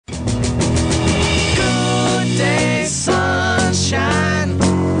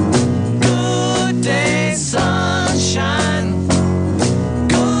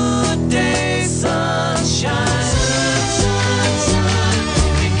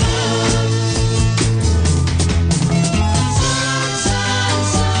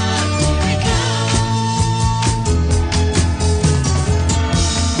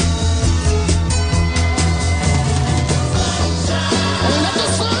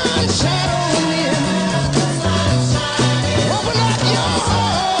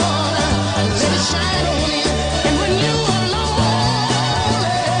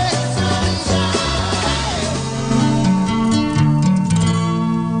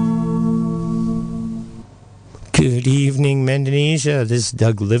Good evening, Mendonesia. This is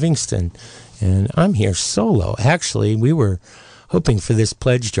Doug Livingston, and I'm here solo. Actually, we were hoping for this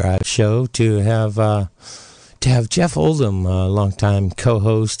pledge drive show to have Jeff Oldham, a longtime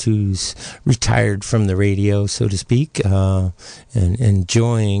co-host who's retired from the radio, so to speak, and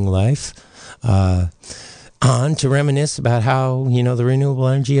enjoying life, on to reminisce about how, the renewable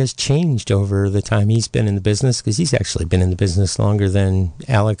energy has changed over the time he's been in the business, because he's actually been in the business longer than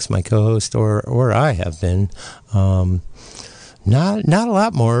Alex, my co-host, or I have been. Not a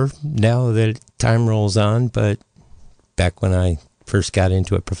lot more now that time rolls on, but back when I first got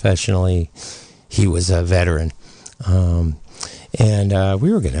into it professionally, he was a veteran. And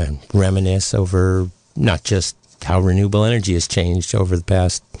we were going to reminisce over not just how renewable energy has changed over the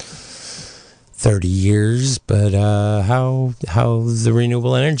past 30 years, but how the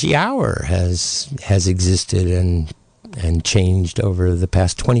Renewable Energy Hour has existed and changed over the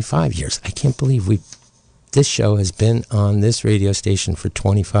past 25 years. I can't believe this show has been on this radio station for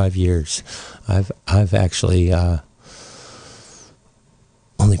 25 years. I've actually only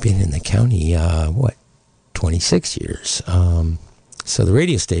been in the county 26 years. So the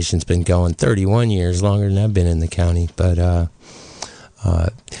radio station's been going 31 years, longer than I've been in the county. But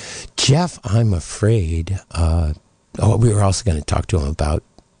Jeff, I'm afraid, we were also going to talk to him about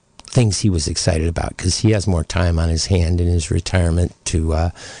things he was excited about, because he has more time on his hand in his retirement to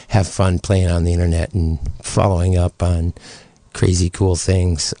have fun playing on the internet and following up on crazy cool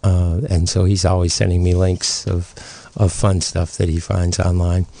things. And so he's always sending me links of fun stuff that he finds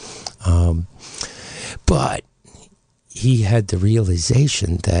online. But he had the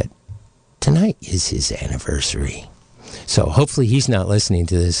realization that tonight is his anniversary. So hopefully he's not listening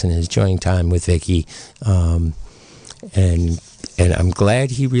to this and is enjoying time with Vicky. And I'm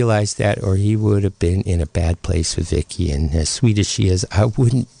glad he realized that, or he would have been in a bad place with Vicky. And as sweet as she is, I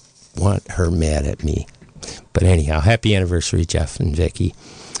wouldn't want her mad at me. But anyhow, happy anniversary, Jeff and Vicky.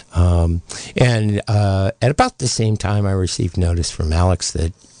 And at about the same time, I received notice from Alex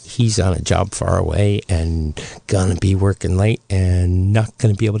that he's on a job far away and gonna be working late and not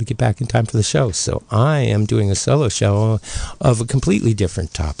gonna be able to get back in time for the show. So I am doing a solo show of a completely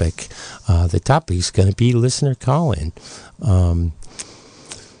different topic. The topic is gonna be listener call-in.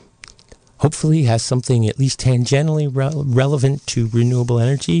 Hopefully has something at least tangentially relevant to renewable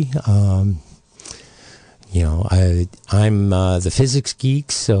energy. I'm the physics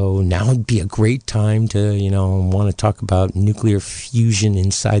geek, so now would be a great time to, want to talk about nuclear fusion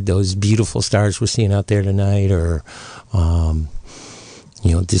inside those beautiful stars we're seeing out there tonight, or,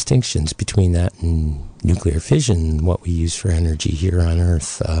 distinctions between that and nuclear fission, what we use for energy here on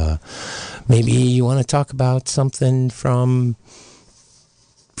Earth. Maybe you want to talk about something from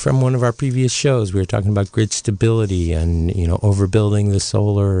one of our previous shows. We were talking about grid stability and, overbuilding the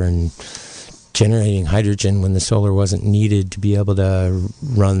solar and generating hydrogen when the solar wasn't needed to be able to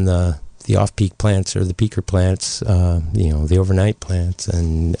run the off-peak plants or the peaker plants, the overnight plants,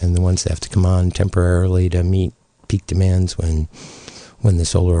 and the ones that have to come on temporarily to meet peak demands when the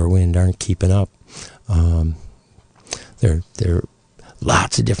solar or wind aren't keeping up. There are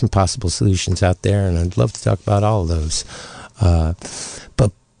lots of different possible solutions out there, and I'd love to talk about all of those.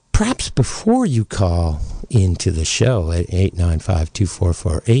 But perhaps before you call into the show at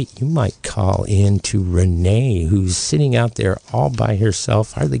 895-2448, you might call in to Renee, who's sitting out there all by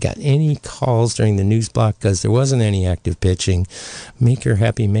herself, hardly got any calls during the news block because there wasn't any active pitching. Make her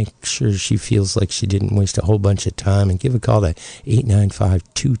happy, make sure she feels like she didn't waste a whole bunch of time, and give a call to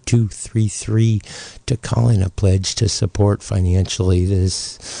 895-2233 to call in a pledge to support financially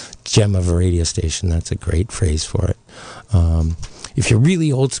this gem of a radio station. That's a great phrase for it. If you're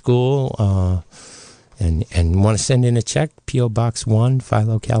really old school, and want to send in a check, P.O. Box 1,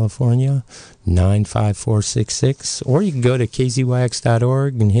 Philo, California, 95466. Or you can go to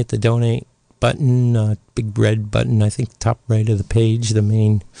kzyx.org and hit the donate button, big red button, I think top right of the page, the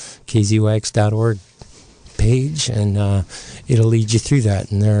main kzyx.org page, and it'll lead you through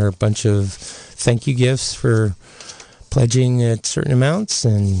that. And there are a bunch of thank you gifts for pledging at certain amounts,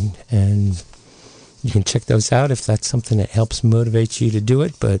 and you can check those out if that's something that helps motivate you to do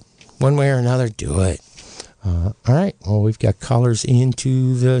it. But one way or another, do it. All right. Well, we've got callers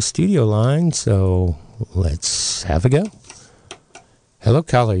into the studio line, so let's have a go. Hello,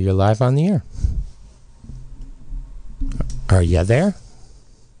 caller. You're live on the air. Are you there?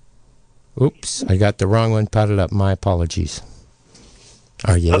 Oops, I got the wrong one potted up. My apologies.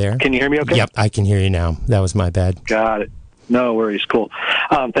 Are you there? Can you hear me okay? Yep, I can hear you now. That was my bad. Got it. No worries. Cool.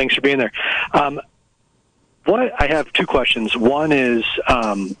 Thanks for being there. I have two questions. One is,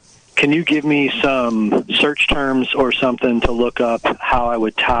 can you give me some search terms or something to look up how I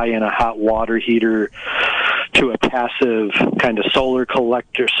would tie in a hot water heater to a passive kind of solar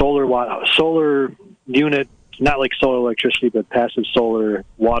collector, solar unit, not like solar electricity, but passive solar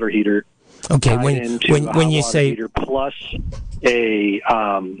water heater. Okay, when you say plus a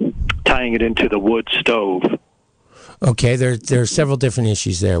tying it into the wood stove. Okay, there are several different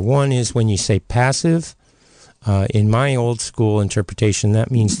issues there. One is when you say passive, in my old school interpretation,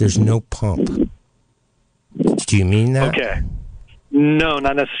 that means there's no pump. Do you mean that? Okay. No,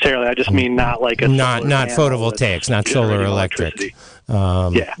 not necessarily. I just mean not like a not photovoltaics, not solar electric.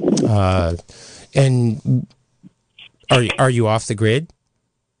 And are you off the grid?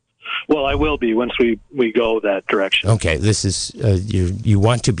 Well, I will be once we go that direction. Okay, this is you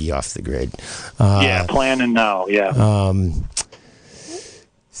want to be off the grid. Planning now. Yeah.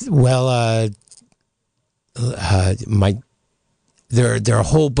 There are a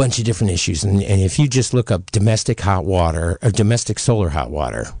whole bunch of different issues, and if you just look up domestic hot water or domestic solar hot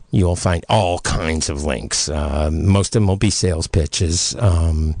water, you'll find all kinds of links. Most of them will be sales pitches.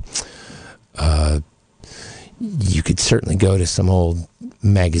 You could certainly go to some old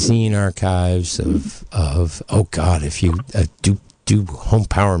magazine archives of if you do Home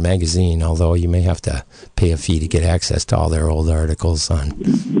Power magazine, although you may have to pay a fee to get access to all their old articles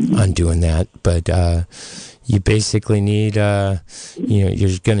on doing that. But you basically need you're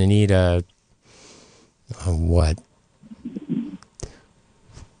going to need a what?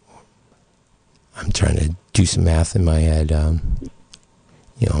 I'm trying to do some math in my head.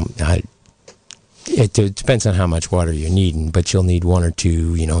 It depends on how much water you're needing, but you'll need one or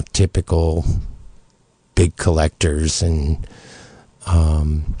two, typical big collectors, and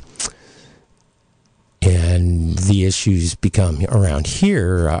the issues become around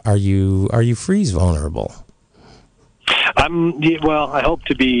here. Are you freeze vulnerable? I hope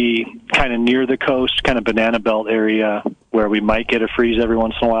to be kind of near the coast, kind of Banana Belt area, where we might get a freeze every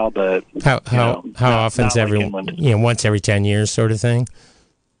once in a while. But how often's once every 10 years, sort of thing.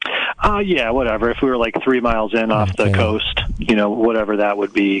 Whatever. If we were like 3 miles in off the coast, whatever that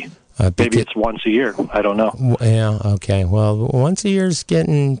would be. Maybe it's once a year. I don't know. Yeah. Okay. Well, once a year is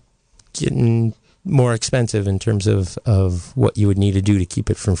getting more expensive in terms of what you would need to do to keep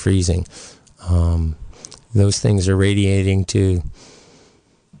it from freezing. Those things are radiating to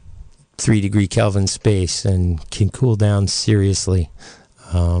 3 degree Kelvin space and can cool down seriously.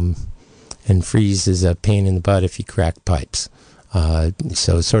 And freeze is a pain in the butt if you crack pipes.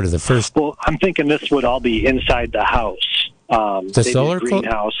 So sort of the first. Well, I'm thinking this would all be inside the house. The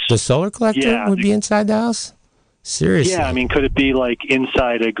solar collector would be inside the house. Seriously? Yeah, I mean, could it be like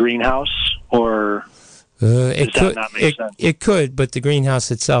inside a greenhouse, or does that not make sense? It could, but the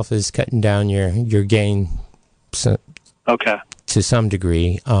greenhouse itself is cutting down your gain. To some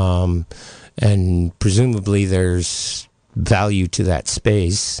degree, and presumably there's value to that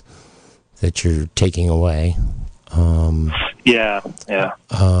space that you're taking away. So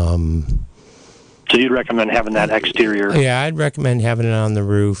you'd recommend having that exterior? Yeah, I'd recommend having it on the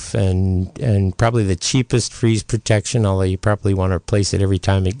roof, and probably the cheapest freeze protection, although you probably want to replace it every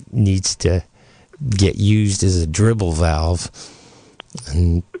time it needs to get used, is a dribble valve.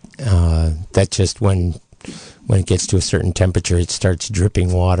 And that just when it gets to a certain temperature, it starts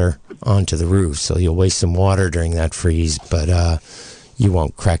dripping water onto the roof. So you'll waste some water during that freeze, but you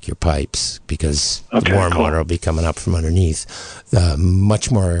won't crack your pipes because warm water will be coming up from underneath. The much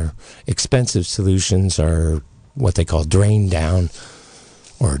more expensive solutions are what they call drain down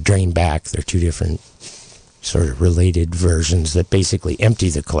or drain back. They're two different sort of related versions that basically empty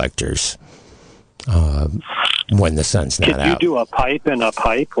the collectors when the sun's not out. Can you do a pipe and a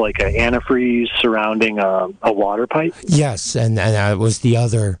pipe, like an antifreeze surrounding a water pipe? Yes, and that was the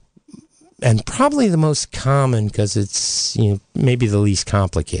other. And probably the most common, because it's maybe the least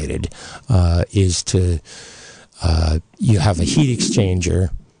complicated, is to you have a heat exchanger,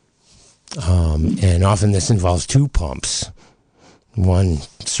 and often this involves two pumps, one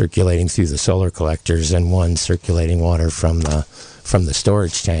circulating through the solar collectors and one circulating water from the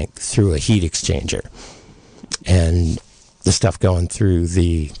storage tank through a heat exchanger. And the stuff going through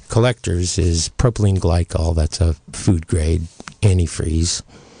the collectors is propylene glycol. That's a food grade antifreeze.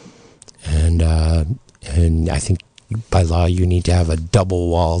 And I think by law you need to have a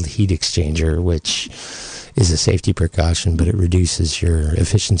double-walled heat exchanger, which is a safety precaution, but it reduces your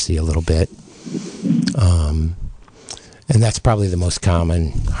efficiency a little bit. And that's probably the most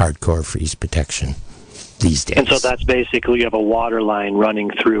common hardcore freeze protection these days. And so that's basically you have a water line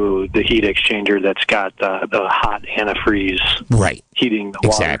running through the heat exchanger that's got the hot antifreeze heating the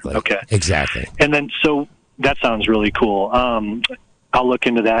water. Exactly. Okay. Exactly. And then so that sounds really cool. I'll look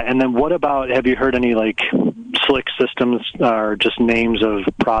into that. And then what about, have you heard any Slick systems or just names of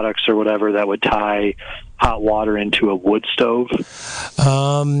products or whatever that would tie hot water into a wood stove?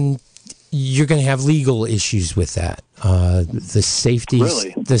 You're going to have legal issues with that.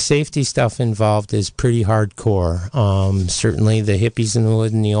 The safety stuff involved is pretty hardcore. Certainly the hippies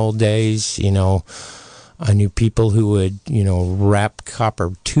in the old days, I knew people who would, wrap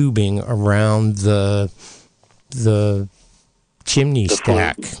copper tubing around the chimney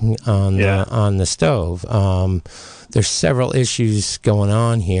stack on the stove. There's several issues going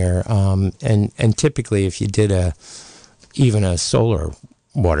on here, and typically if you did even a solar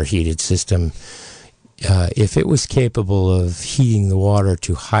water heated system, if it was capable of heating the water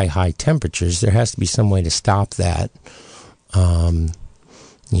to high temperatures, there has to be some way to stop that. One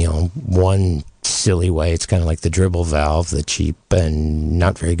silly way, it's kind of like the dribble valve. The cheap and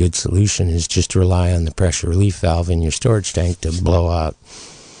not very good solution is just to rely on the pressure relief valve in your storage tank to blow out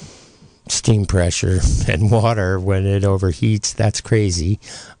steam pressure and water when it overheats. That's crazy.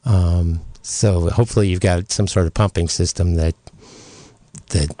 So hopefully you've got some sort of pumping system that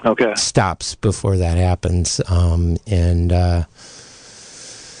stops before that happens.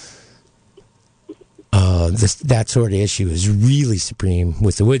 That sort of issue is really supreme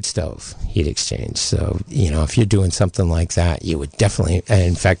with the wood stove heat exchange. So, if you're doing something like that, you would definitely, and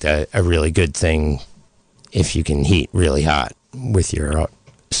in fact, a really good thing if you can heat really hot with your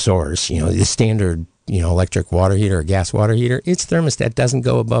source, the standard, electric water heater or gas water heater, its thermostat doesn't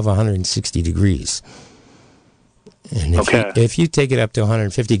go above 160 degrees. And if you take it up to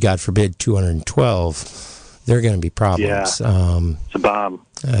 150, God forbid, 212, there are going to be problems. Yeah, it's a bomb.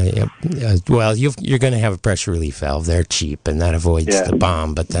 Well, you're going to have a pressure relief valve. They're cheap, and that avoids the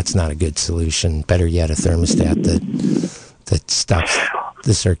bomb, but that's not a good solution. Better yet, a thermostat that stops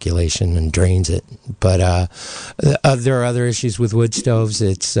the circulation and drains it. But there are other issues with wood stoves.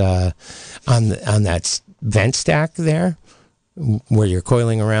 It's on that vent stack there, where you're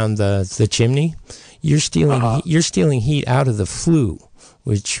coiling around the chimney. You're stealing heat out of the flue,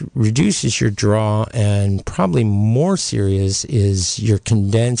 which reduces your draw, and probably more serious is you're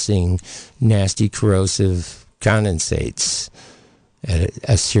condensing nasty corrosive condensates at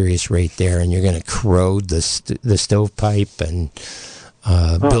a serious rate there, and you're going to corrode the stovepipe and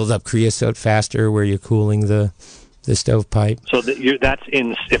build up creosote faster where you're cooling the stovepipe. So that's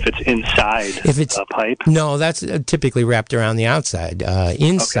if it's inside a pipe? No, that's typically wrapped around the outside.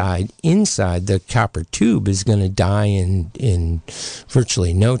 Inside the copper tube is going to die in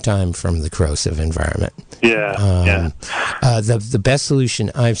virtually no time from the corrosive environment. The best solution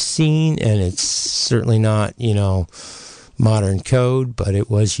I've seen, and it's certainly not modern code, but it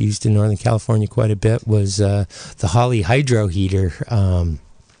was used in Northern California quite a bit, was the Holley hydro heater.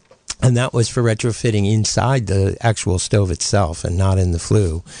 And that was for retrofitting inside the actual stove itself and not in the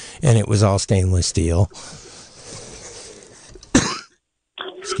flue. And it was all stainless steel.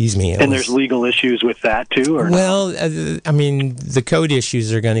 Excuse me. There's legal issues with that too? Or the code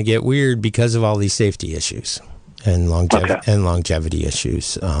issues are going to get weird because of all these safety issues and longevity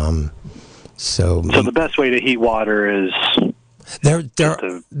issues. So the best way to heat water is...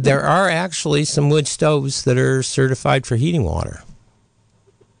 There are actually some wood stoves that are certified for heating water.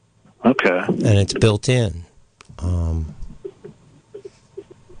 Okay. And it's built in. I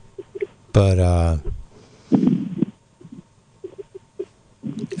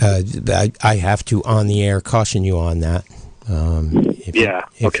have to, on the air, caution you on that.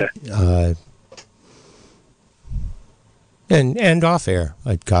 And off air,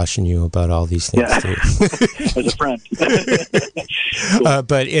 I'd caution you about all these things too. As a friend. Cool.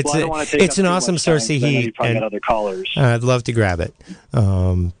 But it's an awesome source of heat. You probably got other callers. I'd love to grab it.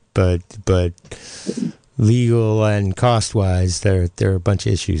 But legal and cost-wise, there are a bunch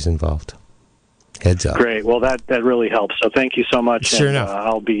of issues involved. Heads up. Great. Well, that really helps. So thank you so much. Sure enough.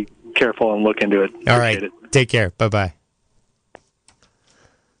 I'll be careful and look into it. All right. Take care. Bye-bye.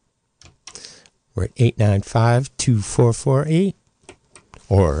 We're at 895-2448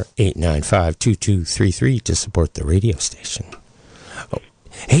 or 895-2233 to support the radio station. Oh.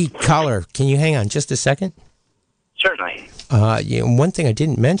 Hey, caller, can you hang on just a second? Certainly. One thing I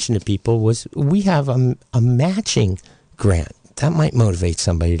didn't mention to people was we have a matching grant. That might motivate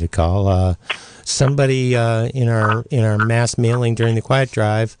somebody to call. Somebody in our mass mailing during the Quiet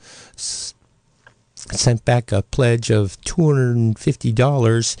Drive sent back a pledge of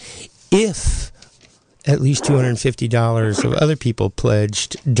 $250 if at least $250 of other people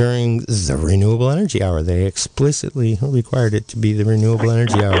pledged during the Renewable Energy Hour. They explicitly required it to be the Renewable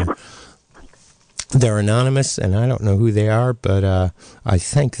Energy Hour. They're anonymous, and I don't know who they are, but I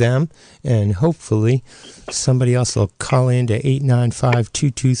thank them, and hopefully somebody else will call in to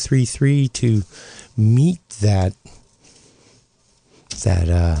 895-2233 to meet that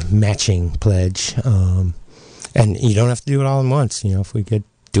matching pledge. And you don't have to do it all at once. If we could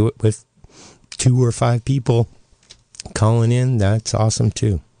do it with 2 or 5 people calling in, that's awesome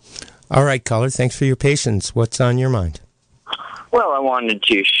too. All right, caller, thanks for your patience. What's on your mind? Well, I wanted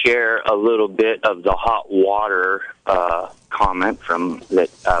to share a little bit of the hot water comment from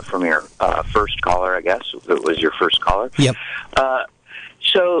your first caller, I guess. It was your first caller. Yep.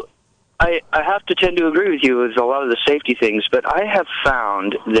 So I have to tend to agree with you with a lot of the safety things, but I have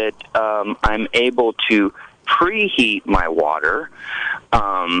found that I'm able to preheat my water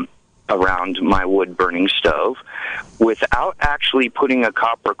around my wood-burning stove without actually putting a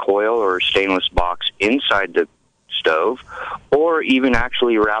copper coil or a stainless box inside the stove or even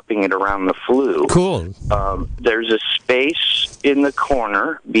actually wrapping it around the flue. Cool. There's a space in the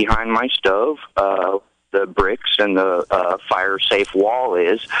corner behind my stove, the bricks and the fire-safe wall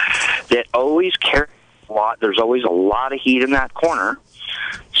is, that always carries a lot. There's always a lot of heat in that corner.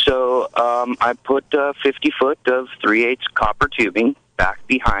 So I put 50 foot of 3/8 copper tubing back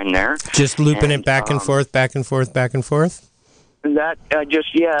behind there. Just looping it back and forth, back and forth, back and forth? That I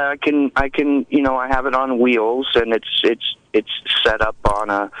can I have it on wheels, and it's set up on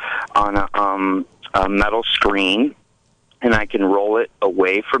a metal screen, and I can roll it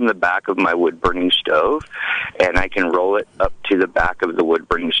away from the back of my wood-burning stove, and I can roll it up to the back of the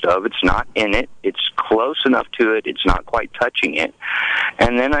wood-burning stove. It's not in it. It's close enough to it. It's not quite touching it.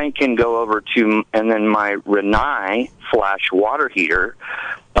 And then I can go over to, and then my Rinnai flash water heater,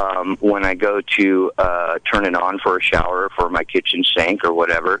 when I go to turn it on for a shower, for my kitchen sink or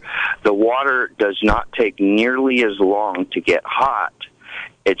whatever, the water does not take nearly as long to get hot.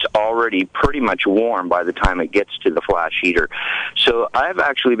 It's already pretty much warm by the time it gets to the flash heater. So I've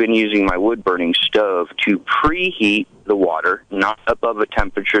actually been using my wood-burning stove to preheat the water, not above a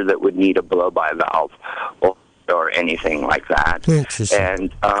temperature that would need a blow-by valve or anything like that. Interesting.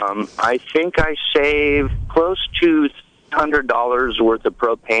 And I think I save close to $100 worth of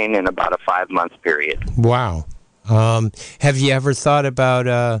propane in about a 5-month period. Wow. Have you ever thought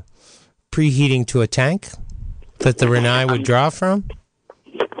about preheating to a tank that the Rinnai would draw from?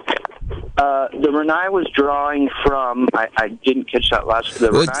 The Rinnai was drawing from, I didn't catch that last, the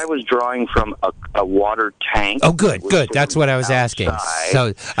Rinnai was drawing from a water tank. Oh, good. That's what I was asking.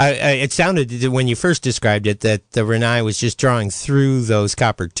 So it sounded, when you first described it, that the Rinnai was just drawing through those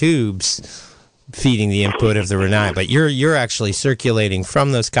copper tubes, feeding the input of the Rinnai. But you're actually circulating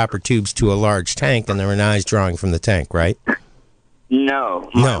from those copper tubes to a large tank, and the Rinnai is drawing from the tank, right? No.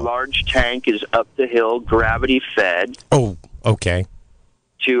 My large tank is up the hill, gravity fed. Oh, okay.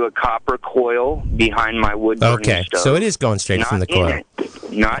 To a copper coil behind my wood-burning stove. Okay, so it is going straight from the coil.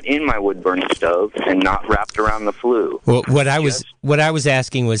 Not in my wood-burning stove, and not wrapped around the flue. Well, what I was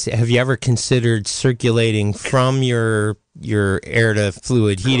asking was, have you ever considered circulating from your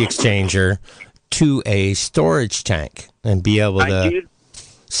air-to-fluid heat exchanger to a storage tank and be able to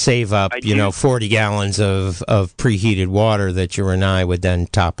save up, 40 gallons of preheated water that your Rinnai would then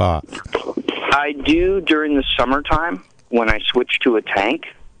top off? I do during the summertime, when I switch to a tank,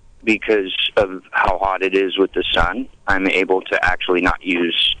 because of how hot it is with the sun. I'm able to actually not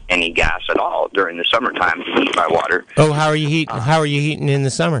use any gas at all during the summertime to heat my water. Oh, how are you heating? How are you heating in the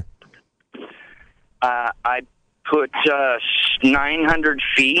summer? I put 900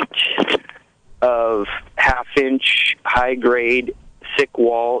 feet of half-inch, high-grade,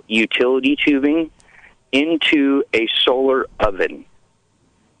 thick-wall utility tubing into a solar oven,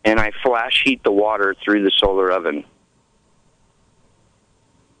 and I flash heat the water through the solar oven.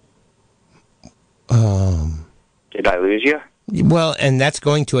 Did I lose you? Well, and that's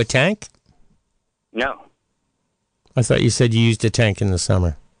going to a tank? No. I thought you said you used a tank in the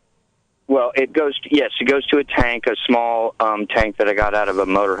summer. Well, it goes to a tank, a small tank that I got out of a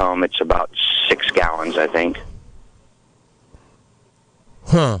motorhome. It's about 6 gallons, I think.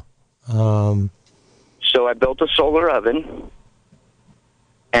 Huh. So I built a solar oven,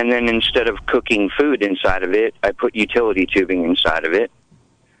 and then instead of cooking food inside of it, I put utility tubing inside of it.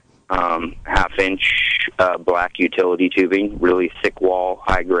 Half-inch black utility tubing, really thick wall,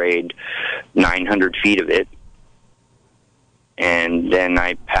 high grade, 900 feet of it. And then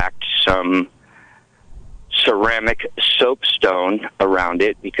I packed some ceramic soapstone around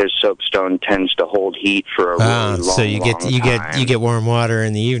it, because soapstone tends to hold heat for a really long, so you get warm water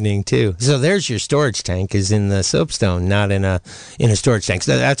in the evening too. So there's your storage tank, is in the soapstone, not in a storage tank.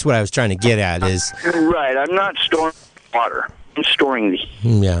 So that's what I was trying to get at. Is right. I'm not storing water. I'm storing the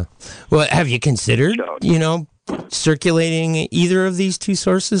heat. Yeah. Well, have you considered, circulating either of these two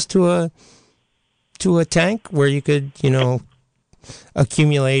sources to a tank where you could,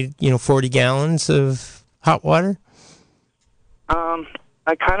 accumulate, 40 gallons of hot water?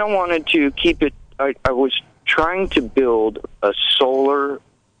 I kind of wanted to keep it. I was trying to build a solar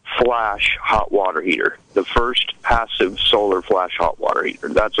flash hot water heater, the first passive solar flash hot water heater.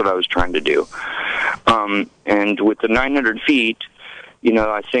 That's what I was trying to do. And with the 900 feet,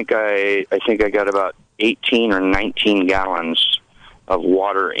 I think I got about 18 or 19 gallons of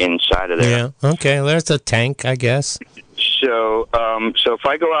water inside of there. Yeah. Okay. There's a tank, I guess. So if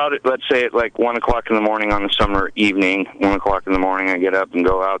I go out at, let's say at like 1 o'clock in the morning on a summer evening, 1 o'clock in the morning, I get up and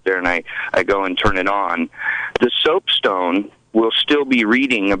go out there and I go and turn it on, the soapstone will still be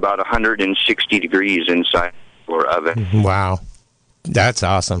reading about 160 degrees inside the oven. Wow. That's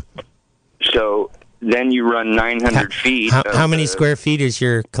awesome. So then you run 900 feet. How many square feet is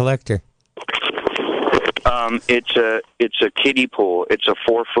your collector? It's a kiddie pool. It's a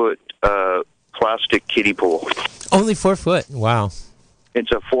 4-foot plastic kiddie pool. Only 4 foot. Wow.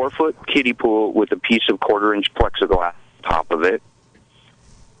 It's a 4-foot kiddie pool with a piece of 1/4-inch plexiglass on top of it.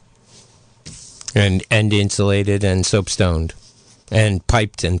 And insulated and soapstoned. And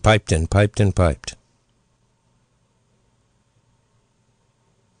piped and piped and piped and piped.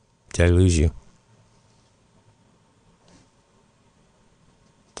 Did I lose you?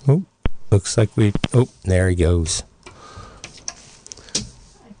 Oh, looks like we... Oh, there he goes.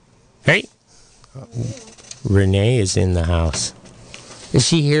 Hey. Renee is in the house. Is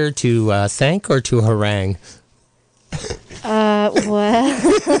she here to thank or to harangue? Well,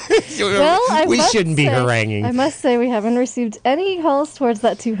 we shouldn't be haranguing. I must say we haven't received any calls towards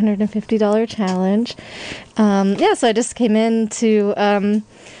that $250 challenge. So I just came in to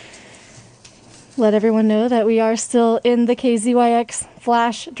let everyone know that we are still in the KZYX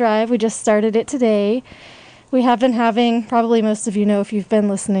flash drive. We just started it today. We have been having, probably most of you know if you've been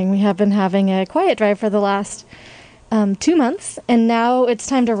listening, we have been having a quiet drive for the last 2 months, and now it's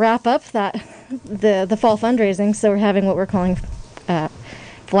time to wrap up the fall fundraising. So we're having what we're calling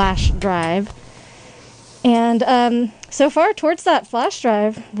flash drive, and so far towards that flash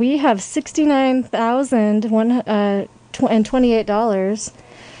drive, we have $69,128,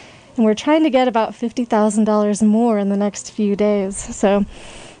 and we're trying to get about $50,000 more in the next few days. So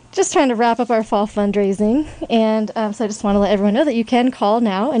just trying to wrap up our fall fundraising, and so I just want to let everyone know that you can call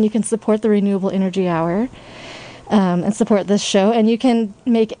now and you can support the Renewable Energy Hour and support this show, and you can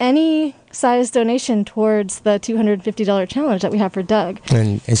make any size donation towards the $250 challenge that we have for Doug.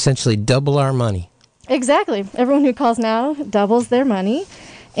 And essentially double our money. Exactly. Everyone who calls now doubles their money,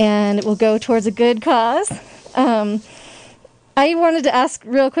 and it will go towards a good cause. I wanted to ask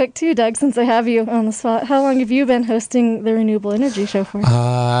real quick too, Doug, since I have you on the spot, how long have you been hosting the Renewable Energy Show for?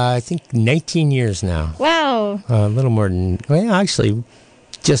 I think 19 years now. Wow. A little more than, well, actually,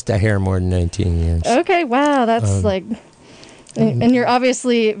 just a hair more than 19 years. Okay, wow, that's and you're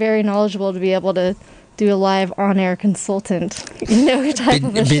obviously very knowledgeable to be able to do a live on-air consultant, type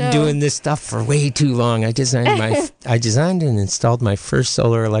of a show. Been doing this stuff for way too long. I designed and installed my first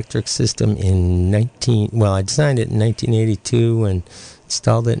solar electric system I designed it in 1982 and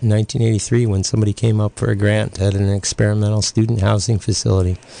installed it in 1983 when somebody came up for a grant at an experimental student housing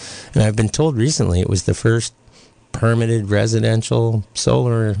facility. And I've been told recently it was the first permitted residential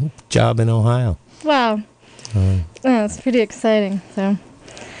solar job in Ohio. Wow. That's pretty exciting. So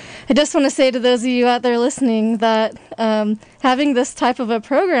I just want to say to those of you out there listening that having this type of a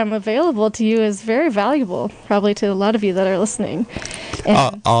program available to you is very valuable, probably to a lot of you that are listening.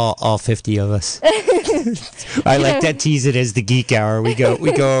 And All 50 of us. I like to tease it as the geek hour. We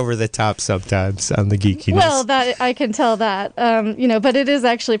go over the top sometimes on the geekiness. Well, that I can tell that, but it is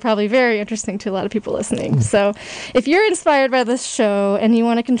actually probably very interesting to a lot of people listening. So if you're inspired by this show and you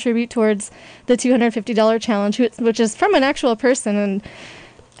want to contribute towards the $250 challenge, which is from an actual person, and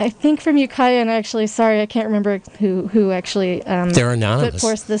I think from Ukiah, and actually, sorry, I can't remember who actually they're anonymous. put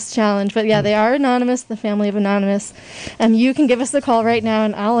forth this challenge. But yeah, they are anonymous, the family of Anonymous. You can give us a call right now,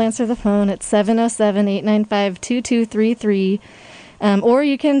 and I'll answer the phone at 707-895-2233. Or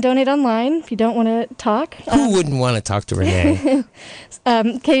you can donate online if you don't want to talk. Who wouldn't want to talk to Renee?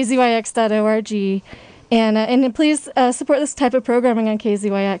 KZYX.org. And please support this type of programming on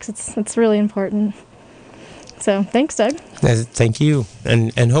KZYX. It's really important. So thanks, Doug. Thank you.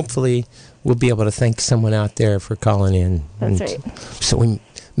 And hopefully we'll be able to thank someone out there for calling in. That's right. So we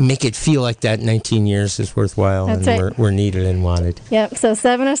make it feel like that 19 years is worthwhile. That's and right. we're needed and wanted. Yep. So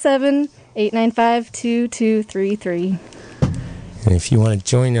 707-895-2233. And if you want to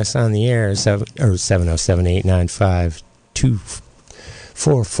join us on the air,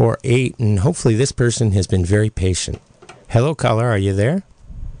 707-895-2448. And hopefully this person has been very patient. Hello, caller. Are you there?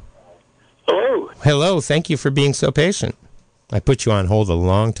 Hello. Hello. Thank you for being so patient. I put you on hold a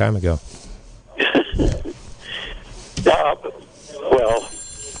long time ago.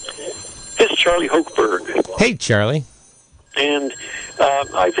 Charlie Hochberg. Hey, Charlie. And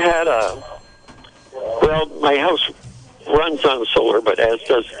I've had my house runs on solar, but as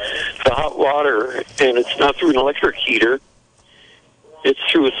does the hot water, and it's not through an electric heater. It's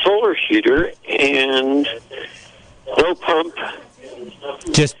through a solar heater, and no pump.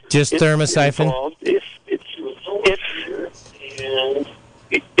 Just thermosiphon?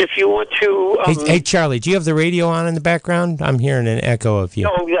 If you want to... hey, Charlie, do you have the radio on in the background? I'm hearing an echo of you.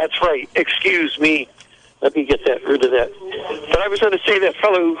 Oh, that's right. Excuse me. Let me get rid of that. But I was going to say that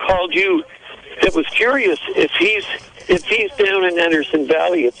fellow who called you that was curious if he's down in Anderson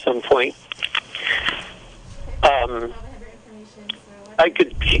Valley at some point. I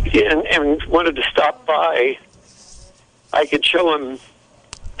could and wanted to stop by. I could show him.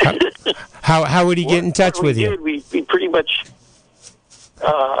 How would he get in touch with you? We pretty much.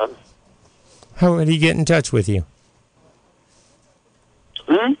 How would he get in touch with you?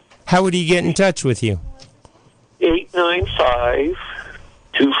 How would he get in touch with you?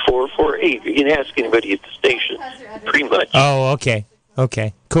 895-2448. You can ask anybody at the station, pretty much. Oh, okay.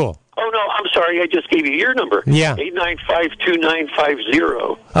 Okay, cool. Oh, no, I'm sorry. I just gave you your number. Yeah.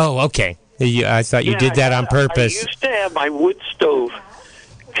 895-2950. Oh, okay. I thought you did that on purpose. I used to have my wood stove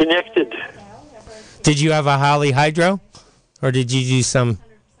connected. Did you have a Holly Hydro? Or did you do some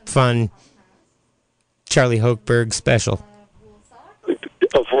fun Charlie Hochberg special?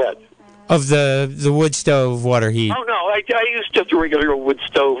 Of what? Of the wood stove water heat. Oh, no, I used just a regular wood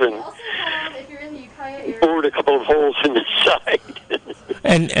stove and bored a couple of holes in the side.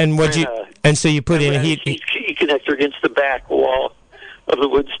 And what and so you put in a heat connector against the back wall of the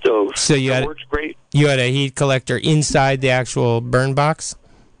wood stove. So it works great. You had a heat collector inside the actual burn box?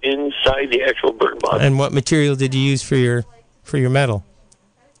 Inside the actual burn box. And what material did you use for your metal?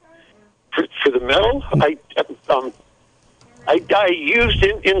 For the metal, I used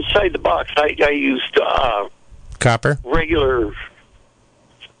inside the box. I used copper, regular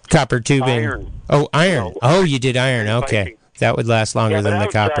copper tubing. Iron. Oh, iron. Oh, you did iron. Okay, that would last longer than the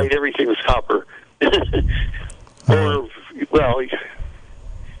copper. Everything was copper. Or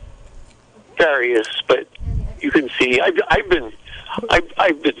various, but you can see. I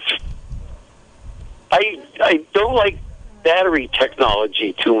don't like battery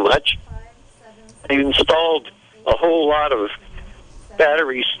technology too much. I installed a whole lot of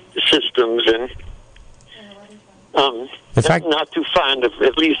battery systems, and not too fond of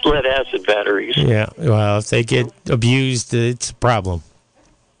at least lead-acid batteries. Yeah, well, if they get abused, it's a problem.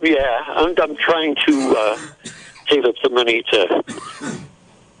 Yeah, I'm trying to save up some money to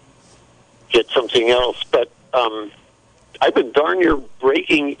get something else, but I've been darn near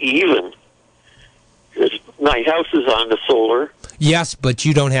breaking even. My house is on the solar. Yes, but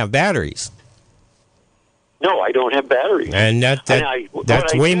you don't have batteries. No, I don't have batteries, and that's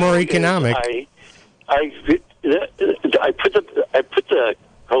way more economic. I put the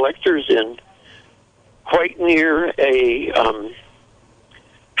collectors in quite near a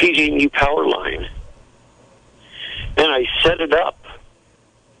PG&E power line, and I set it up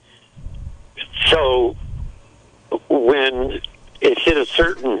so when it hit a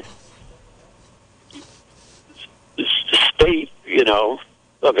certain state,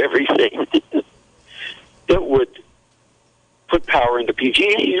 of everything, it would put power into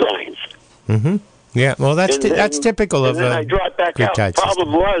PG&E lines. Mm-hmm. Yeah, well, that's typical of. And then I dropped back out. The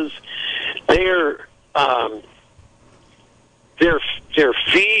problem was their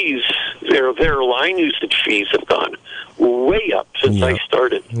fees, their line usage fees have gone way up since I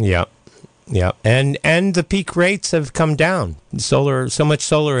started. Yeah. Yeah, and the peak rates have come down. So much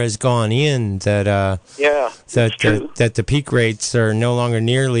solar has gone in that that the peak rates are no longer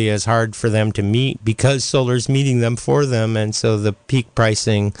nearly as hard for them to meet because solar's meeting them for them, and so the peak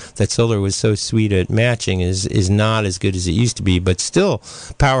pricing that solar was so sweet at matching is not as good as it used to be. But still,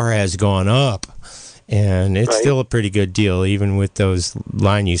 power has gone up, and it's still a pretty good deal even with those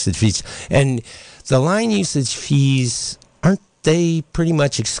line usage fees. And the line usage fees, they pretty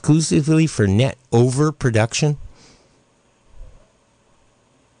much exclusively for net overproduction?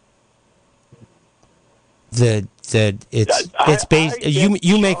 That it's based.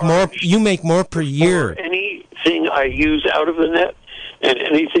 You make more per year. Anything I use out of the net and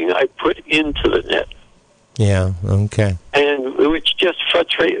anything I put into the net. Yeah. Okay. And which just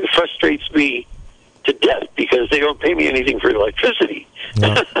frustrates me to death because they don't pay me anything for electricity.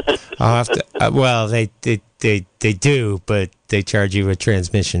 No. I'll have to. Well, they do, but they charge you a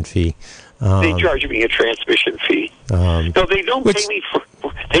transmission fee. They charge me a transmission fee. No, they don't pay me for.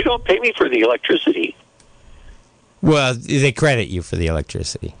 They don't pay me for the electricity. Well, they credit you for the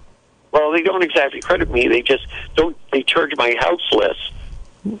electricity. Well, they don't exactly credit me. They just don't. They charge my house less.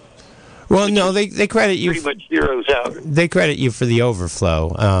 Well, no, they credit you. Pretty much zeroes out. They credit you for the overflow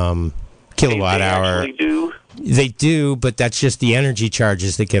kilowatt They hour. actually do. They do, but that's just the energy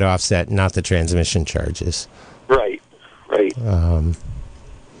charges that get offset, not the transmission charges. Right.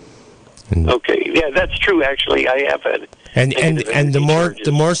 Okay, yeah, that's true. Actually, I have had. And the more charges.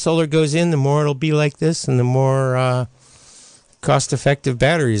 the more solar goes in, the more it'll be like this, and the more cost-effective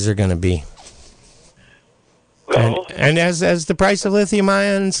batteries are going to be. Well, And as the price of lithium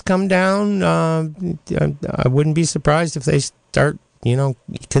ions come down, I wouldn't be surprised if they start,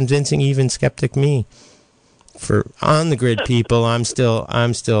 convincing even skeptic me. For on the grid people, I'm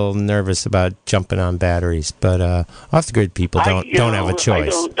still nervous about jumping on batteries, but off the grid people don't have a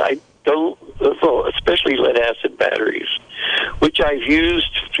choice. I don't. Well, especially lead acid batteries, which I've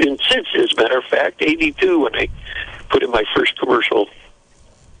used since, as a matter of fact, '82 when I put in my first commercial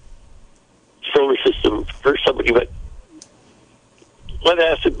solar system for somebody. But lead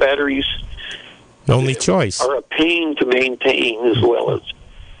acid batteries Only choice are a pain to maintain as well as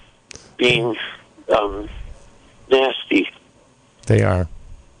being nasty. they are,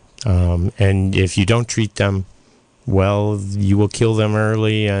 and if you don't treat them well, you will kill them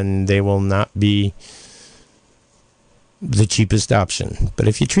early, and they will not be the cheapest option. But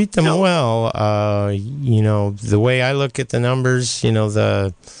if you treat them well, the way I look at the numbers,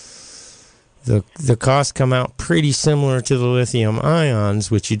 the costs come out pretty similar to the lithium ions,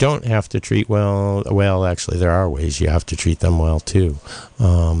 which you don't have to treat well. Well, actually, there are ways you have to treat them well too,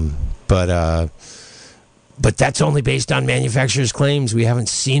 but that's only based on manufacturers' claims. We haven't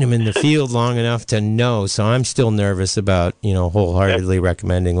seen them in the field long enough to know. So I'm still nervous about, wholeheartedly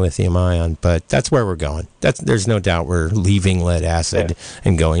recommending lithium ion. But that's where we're going. There's no doubt we're leaving lead acid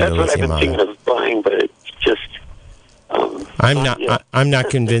and going to lithium ion. That's what I've been thinking of buying, but it's just. I'm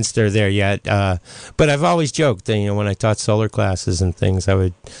not convinced they're there yet. But I've always joked that when I taught solar classes and things, I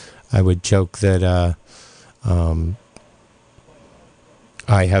would joke that.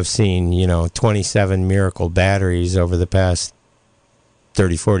 I have seen, 27 miracle batteries over the past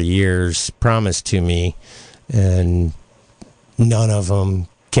 30, 40 years promised to me, and none of them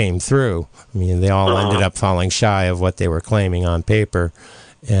came through. I mean, they all ended up falling shy of what they were claiming on paper,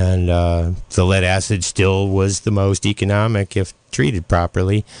 and the lead acid still was the most economic if treated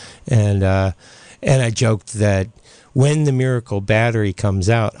properly. And I joked that when the miracle battery comes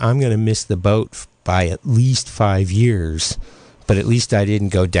out, I'm going to miss the boat by at least 5 years. But at least I didn't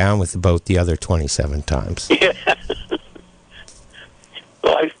go down with the boat the other 27 times. Yeah.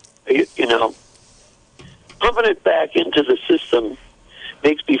 Well, pumping it back into the system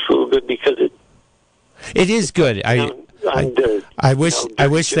makes me feel good because it is good. I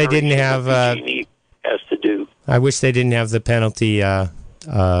wish they didn't have. Has to do. I wish they didn't have the penalty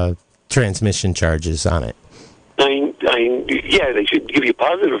transmission charges on it. Yeah, they should give you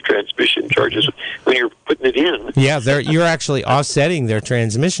positive transmission charges when you're putting it in. Yeah, you're actually offsetting their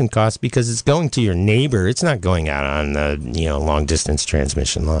transmission costs because it's going to your neighbor. It's not going out on the long distance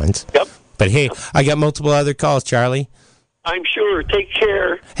transmission lines. Yep. But hey, I got multiple other calls, Charlie. I'm sure. Take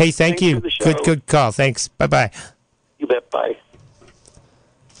care. Hey, thanks you. For the show. Good call. Thanks. Bye. You bet. Bye.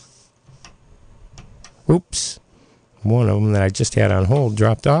 Oops. One of them that I just had on hold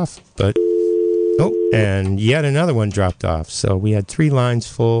dropped off, but. Oh, and yet another one dropped off. So we had 3 lines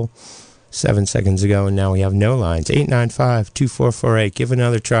full 7 seconds ago, and now we have no lines. 895-2448. Give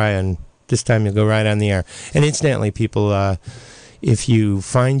another try, and this time you'll go right on the air. And incidentally, people, if you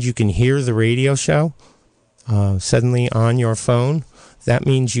find you can hear the radio show suddenly on your phone, that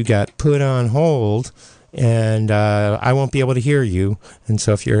means you got put on hold, and I won't be able to hear you. And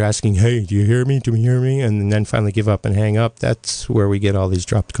so if you're asking, hey, do you hear me? Do you hear me? And then finally give up and hang up, that's where we get all these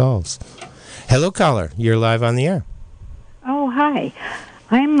dropped calls. Hello, caller. You're live on the air. Oh, hi.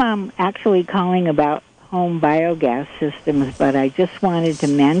 I'm actually calling about home biogas systems, but I just wanted to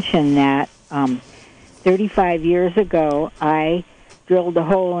mention that 35 years ago, I drilled a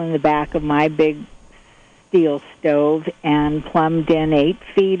hole in the back of my big steel stove and plumbed in 8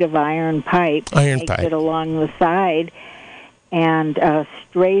 feet of iron pipe. It along the side and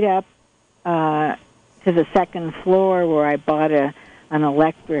straight up to the second floor where I bought an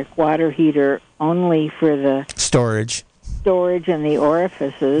electric water heater only for the storage and the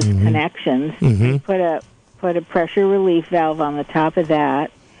orifices, connections. Put a pressure relief valve on the top of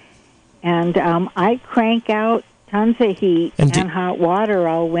that, and I crank out tons of heat and hot water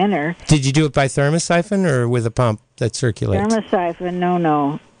all winter. Did you do it by thermosiphon or with a pump that circulates? Thermosiphon,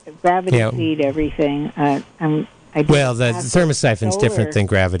 no. Gravity feed everything. The thermosiphon's different than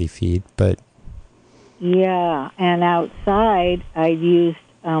gravity feed, but... Yeah, and outside I used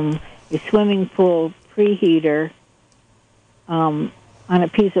a swimming pool preheater on a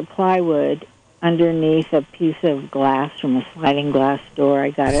piece of plywood underneath a piece of glass from a sliding glass door.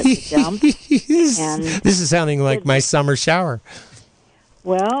 I got it to dump. And this is sounding like my summer shower.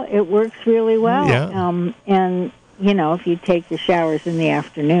 Well, it works really well. Yeah. And, you know, if you take your showers in the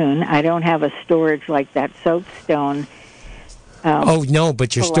afternoon, I don't have a storage like that soapstone. Oh, no,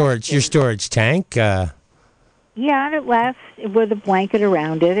 but your storage tank? Yeah, and it lasts with a blanket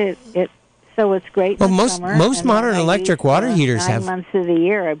around it. So it's great in the summer. Most modern electric water heaters 9 months of the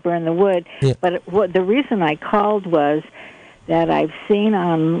year I burn the wood. Yeah. But the reason I called was that I've seen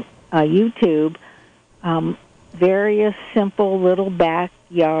on YouTube various simple little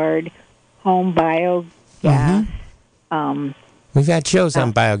backyard home biogas. We've had shows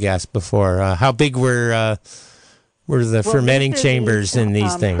on biogas before. How big were the fermenting chambers in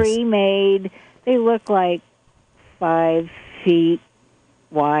these things? Pre-made. They look like 5 feet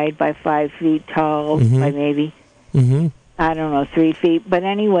wide by 5 feet tall by maybe, I don't know, 3 feet. But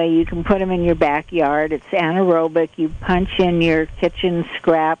anyway, you can put them in your backyard. It's anaerobic. You punch in your kitchen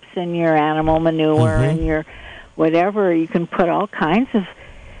scraps and your animal manure and your whatever. You can put all kinds of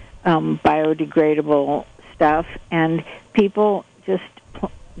biodegradable stuff, and people just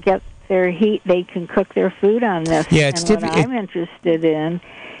get their heat. They can cook their food on this. Yeah, it's and what I'm interested in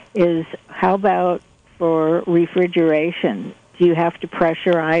is, how about for refrigeration? Do you have to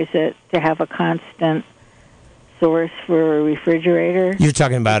pressurize it to have a constant source for a refrigerator? You're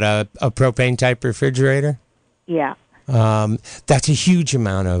talking about a propane-type refrigerator? Yeah. That's a huge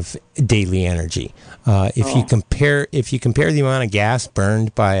amount of daily energy. If you compare the amount of gas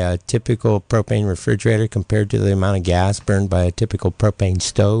burned by a typical propane refrigerator compared to the amount of gas burned by a typical propane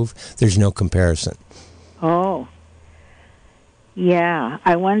stove, there's no comparison. Oh. Yeah.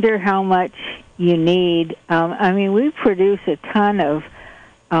 I wonder how much you need. I mean, we produce a ton of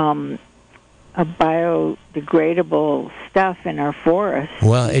biodegradable stuff in our forests.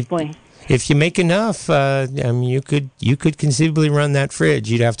 Well, if you make enough, I mean, you could conceivably run that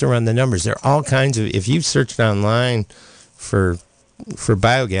fridge. You'd have to run the numbers. There are all kinds of. If you searched online for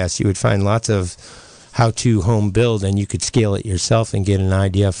biogas, you would find lots of how-to home build, and you could scale it yourself and get an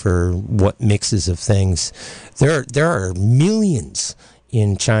idea for what mixes of things. There are millions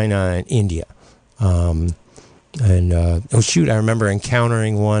in China and India. I remember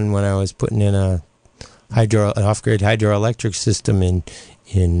encountering one when I was putting in an off-grid hydroelectric system in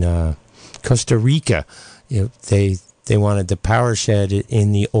Costa Rica. They wanted the power shed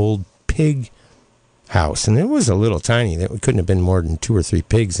in the old pig house, and it was a little tiny. There couldn't have been more than 2 or 3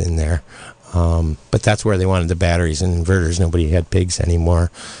 pigs in there. But that's where they wanted the batteries and inverters. Nobody had pigs anymore.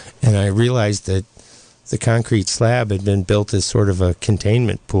 And I realized that the concrete slab had been built as sort of a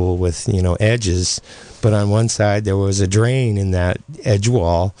containment pool with, edges. But on one side, there was a drain in that edge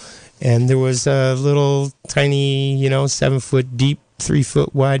wall. And there was a little tiny, 7-foot deep,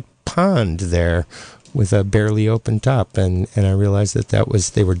 3-foot wide pond there with a barely open top. And I realized that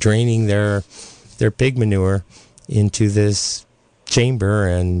they were draining their pig manure into this chamber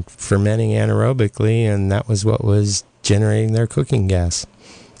and fermenting anaerobically, and that was what was generating their cooking gas.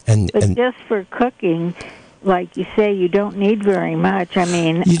 But just for cooking, like you say, you don't need very much. I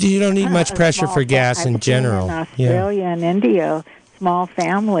mean, you don't need much pressure for gas in general. In Australia and India, small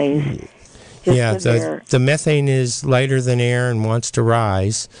families. The methane is lighter than air and wants to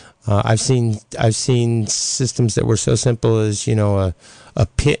rise. I've seen systems that were so simple as a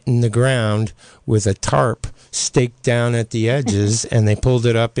pit in the ground with a tarp staked down at the edges, and they pulled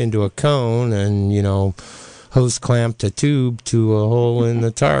it up into a cone and hose clamped a tube to a hole in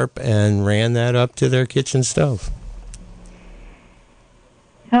the tarp and ran that up to their kitchen stove.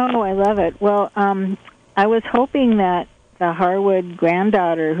 Oh, I love it. Well, I was hoping that the Harwood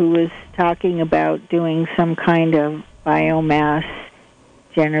granddaughter, who was talking about doing some kind of biomass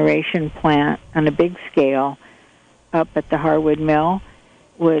generation plant on a big scale up at the Harwood Mill,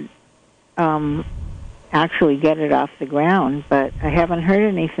 would actually get it off the ground, but I haven't heard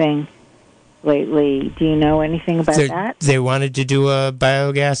anything lately. Do you know anything about that? They wanted to do a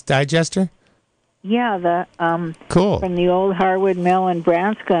biogas digester? Yeah, cool. From the old Harwood Mill in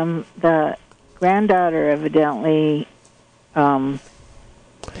Branscombe, the granddaughter evidently was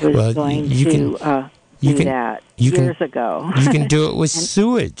going to do that years ago. You can do it with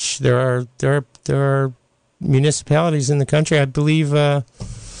sewage. There are municipalities in the country, I believe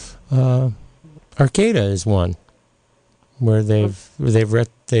Arcata is one, where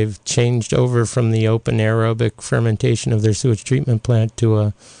they've changed over from the open aerobic fermentation of their sewage treatment plant to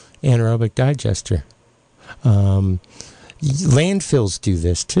a anaerobic digester. Landfills do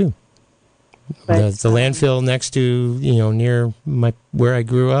this too. The landfill next to near where I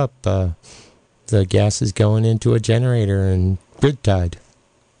grew up, the gas is going into a generator and Grid tied.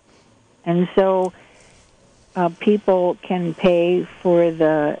 And so people can pay for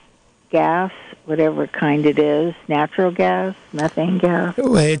the gas, whatever kind it is, natural gas, methane gas.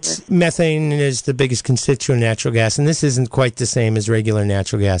 Well, methane is the biggest constituent of natural gas, and this isn't quite the same as regular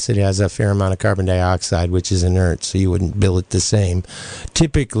natural gas. It has a fair amount of carbon dioxide, which is inert, so you wouldn't bill it the same.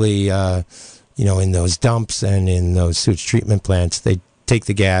 Typically, in those dumps and in those sewage treatment plants, they take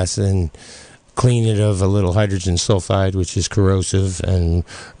the gas and clean it of a little hydrogen sulfide, which is corrosive, and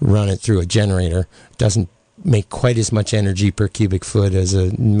run it through a generator. It doesn't make quite as much energy per cubic foot as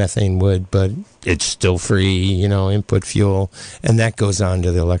a methane would, but it's still free, input fuel, and that goes on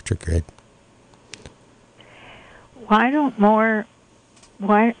to the electric grid. Why isn't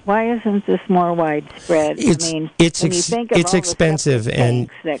this more widespread? It's expensive, and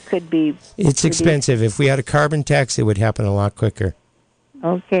that could be. It's expensive. If we had a carbon tax, it would happen a lot quicker.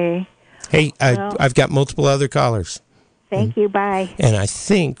 Okay. Hey, I've got multiple other callers. Thank you. Bye. And I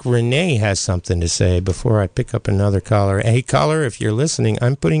think Renee has something to say before I pick up another caller. Hey, caller, if you're listening,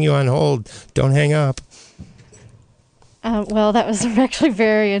 I'm putting you on hold. Don't hang up. Well, that was actually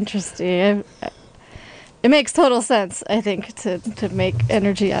very interesting. It makes total sense, I think, to make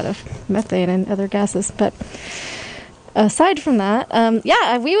energy out of methane and other gases. But aside from that,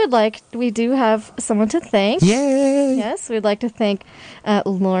 we do have someone to thank. Yay! Yes, we'd like to thank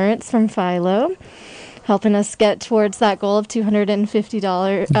Lawrence from Philo, helping us get towards that goal of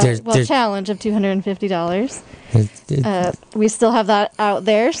 $250, challenge of $250. We still have that out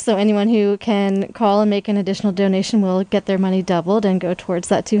there, so anyone who can call and make an additional donation will get their money doubled and go towards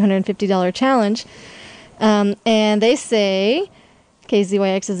that $250 challenge. And they say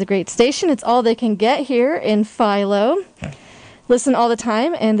KZYX is a great station. It's all they can get here in Philo. Listen all the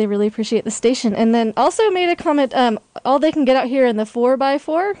time, and they really appreciate the station. And then also made a comment, all they can get out here in the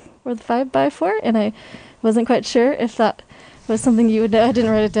 4x4 or the 5x4, and I wasn't quite sure if that was something you would know. I didn't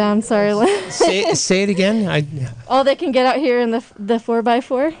write it down, sorry. Say it again. All they can get out here in the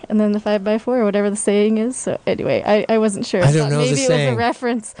 4x4 and then the 5x4 or whatever the saying is. So anyway, I wasn't sure. I don't know maybe the saying. It was a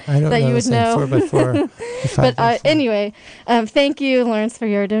reference that you would know. 4x4. But anyway, thank you, Lawrence, for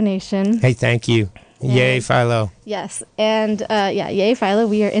your donation. Hey, thank you. Yay, Philo. Yes, and yay, Philo.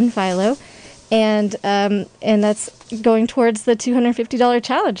 We are in Philo. And that's going towards the $250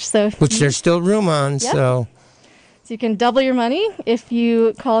 challenge. Which there's still room on, yep. So you can double your money. If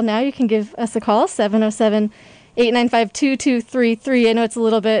you call now, you can give us a call, 707-895-2233. I know it's a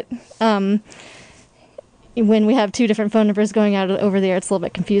little bit, when we have two different phone numbers going out over there, it's a little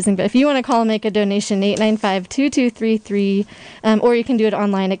bit confusing. But if you want to call and make a donation, 895-2233, or you can do it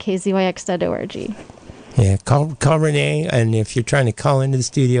online at kzyx.org. Yeah, call Renee, and if you're trying to call into the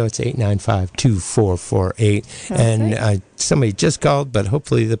studio, it's 895-2448. And right. Somebody just called, but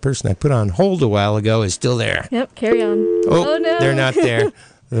hopefully the person I put on hold a while ago is still there. Yep, carry on. Oh no. They're not there.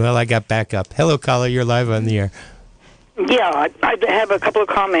 Well, I got back up. Hello, caller. You're live on the air. Yeah, I have a couple of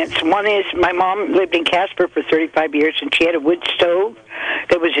comments. One is my mom lived in Casper for 35 years, and she had a wood stove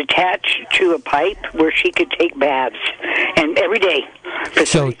that was attached to a pipe where she could take baths, and every day for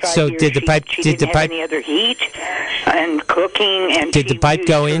 35 years, did the pipe? She didn't have any other heat and cooking, and did the pipe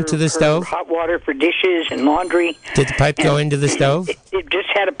go into the stove? Hot water for dishes and laundry. Did the pipe go into the stove? It just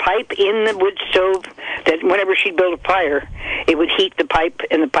had a pipe in the wood stove that whenever she'd build a fire, it would heat the pipe,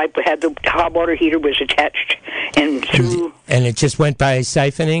 and the pipe had the hot water heater was attached, and through. And it just went by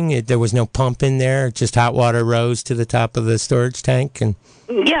siphoning. There was no pump in there. Just hot water rose to the top of the storage tank, and.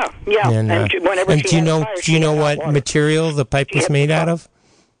 Yeah. And whenever do you know what material the pipe was made out of?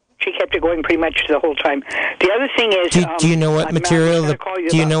 She kept it going pretty much the whole time. The other thing is, do you know what material the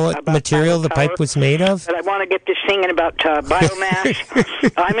pipe was made of? But I want to get this thing in about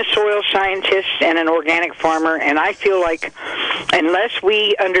biomass. I'm a soil scientist and an organic farmer, and I feel like unless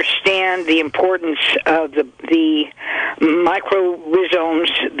we understand the importance of the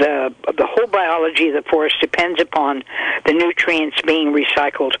microrhizomes, the whole biology of the forest depends upon the nutrients being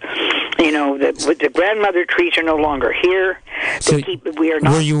recycled. The grandmother trees are no longer here. We are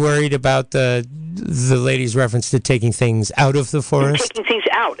not. Were you worried about the lady's reference to taking things out of the forest? Taking things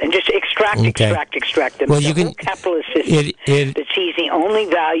out and just extract them. Well, you can capitalist system that sees the only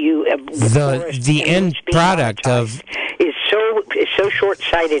value of the end product of is so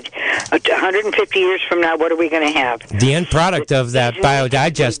short-sighted. 150 years from now, what are we going to have? The end product of that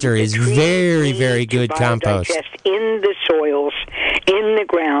biodigester is very, very good compost. In the soils, in the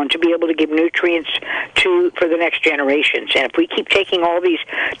ground, to be able to give nutrients for the next generations. And if we keep taking all these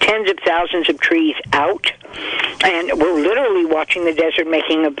tens of thousands of trees out, and we're literally watching the desert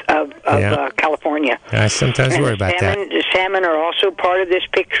making of California. I sometimes worry about that. The salmon are also part of this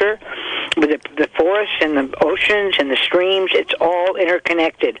picture. with the forests and the oceans and the streams. It's all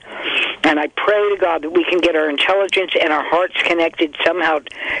interconnected. And I pray to God that we can get our intelligence and our hearts connected somehow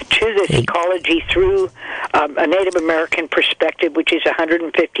to this ecology through a Native American perspective, which is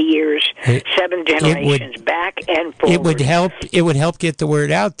 150 years, 7 generations back and forward. It would help get the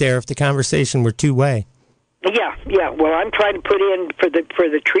word out there if the conversation were two-way. Yeah. Well, I'm trying to put in for the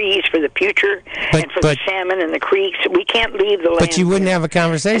trees, for the future, and for the salmon and the creeks. We can't leave the land. But you wouldn't have a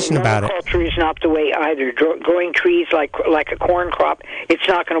conversation about it. Monoculture is not the way either. Growing trees like a corn crop, it's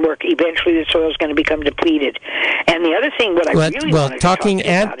not going to work. Eventually, the soil is going to become depleted. And the other thing, talking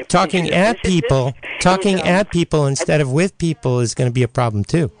at people instead of with people is going to be a problem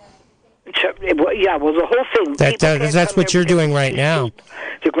too. So, the whole thing. That's what you're doing right now.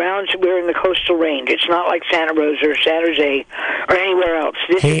 The grounds, we're in the coastal range. It's not like Santa Rosa or San Jose or anywhere else.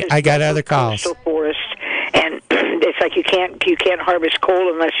 I got other calls. Coastal forest, and it's like you can't harvest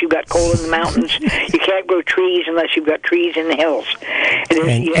coal unless you've got coal in the mountains. You can't grow trees unless you've got trees in the hills.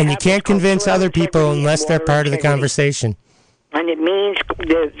 And you can't convince other people unless they're part of the conversation. And it means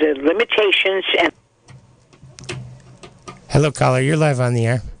the limitations and. Hello, caller. You're live on the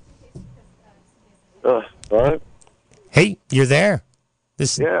air. All right. Hey, you're there.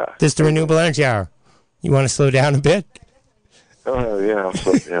 This is the Renewable Energy Hour. You want to slow down a bit? Oh, yeah, I'll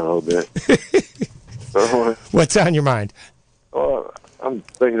slow down a little bit. What's on your mind? Well, I'm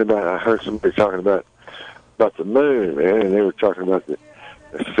thinking I heard somebody talking about the moon, man, and they were talking about the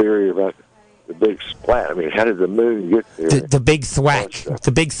theory about the big splat. I mean, how did the moon get there? The big thwack.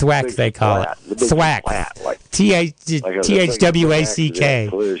 The big thwack, they call it. Thwack.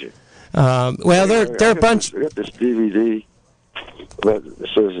 THWACK. Well, there are a bunch. I got this DVD that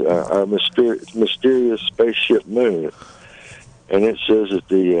says our mysterious spaceship moon, and it says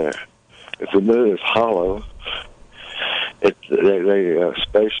that if the moon is hollow,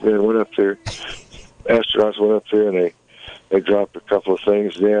 spacemen went up there, astronauts went up there, and they dropped a couple of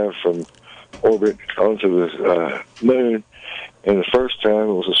things down from orbit onto the moon. And the first time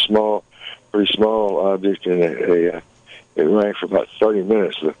it was a pretty small object, and it rang for about 30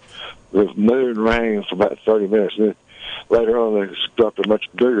 minutes. The moon rang for about 30 minutes, and then later on they dropped a much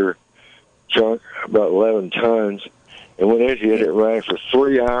bigger chunk, about 11 tons, and when it hit, it rang for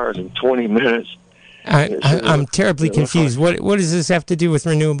 3 hours and 20 minutes. I'm terribly confused. What does this have to do with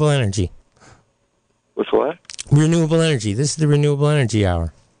renewable energy? With what? Renewable energy. This is the Renewable Energy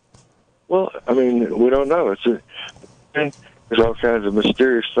Hour. Well, I mean, we don't know. There's all kinds of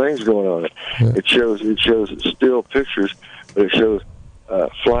mysterious things going on. Yeah. It shows still pictures, but it shows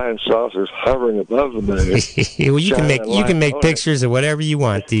flying saucers hovering above the moon. Well, you can make pictures of whatever you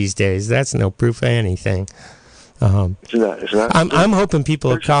want these days. That's no proof of anything. It's not. I'm hoping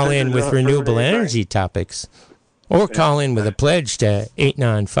people will call in with renewable energy topics, or call in with a pledge to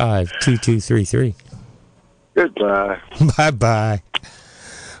 895-2233. Goodbye. Bye.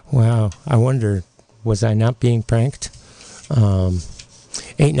 Wow. I wonder, was I not being pranked?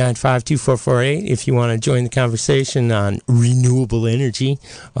 895-2448 if you want to join the conversation on renewable energy,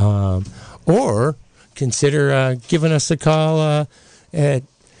 or consider giving us a call at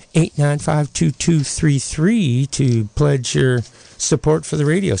 895-2233 to pledge your support for the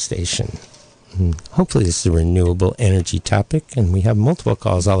radio station. Hopefully this is a renewable energy topic, and we have multiple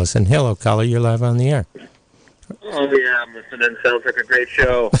calls all of a sudden. Hello, caller, you're live on the air. Oh, yeah, I'm listening. Sounds like a great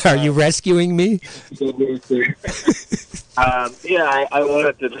show. Are you rescuing me? I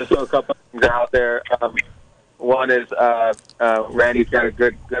wanted to just throw a couple things out there. One is Randy's got a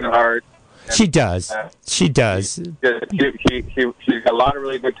good heart. She does. She does. She's got a lot of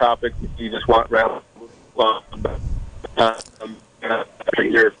really good topics. You just want around.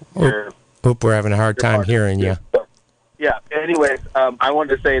 We're having a hard time hearing you. Yeah. Anyways, I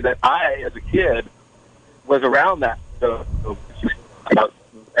wanted to say that I, as a kid, was around that.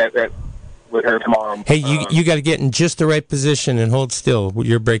 With her mom. Hey, you got to get in just the right position and hold still.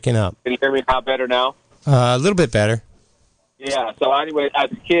 You're breaking up. Can you hear me now better now? A little bit better. Yeah, so anyway,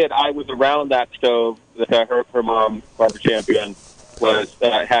 as a kid, I was around that stove that her mom, Barbara Champion,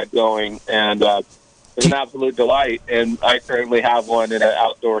 had going, and it was an absolute delight. And I currently have one in an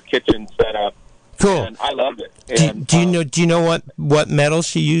outdoor kitchen setup. Cool. And I love it. And, do you know what metal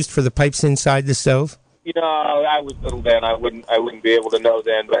she used for the pipes inside the stove? You know, I was little then. I wouldn't be able to know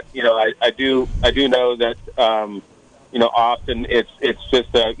then, but you know, I do know that. You know, often it's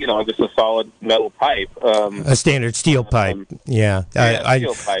just a solid metal pipe. A standard steel pipe. Steel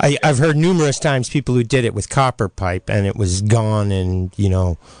pipe. I've heard numerous times people who did it with copper pipe, and it was gone in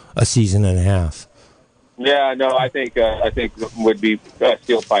a season and a half. Yeah, no, I think would be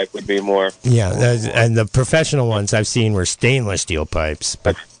steel pipe would be more. Yeah, and the professional ones I've seen were stainless steel pipes,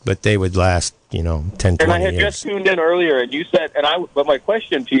 but but they would last, 10, 20 And I had years. just tuned in earlier, and you said, but my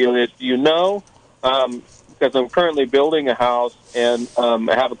question to you is, do you know, because I'm currently building a house and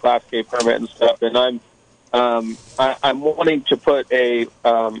I have a Class K permit and stuff, and I'm wanting to put a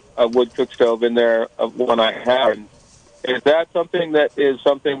wood cook stove in there of one I have. Is that something that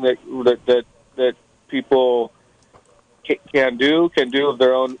people can do of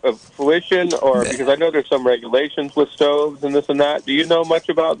their own fruition, or because I know there's some regulations with stoves and this and that. Do you know much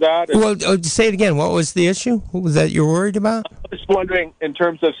about that? Well, say it again. What was the issue? What was that you're worried about? I was wondering in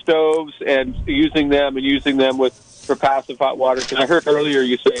terms of stoves and using them for passive hot water. Because I heard earlier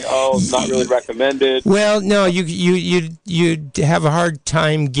you say, not really recommended. Well, no, you'd have a hard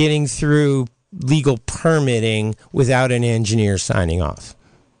time getting through legal permitting without an engineer signing off.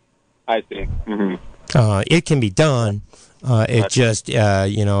 I see. Mm-hmm. It can be done. It just,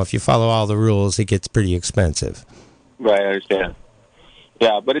 if you follow all the rules, it gets pretty expensive. Right, I understand.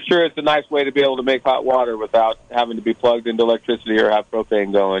 Yeah, but it sure is a nice way to be able to make hot water without having to be plugged into electricity or have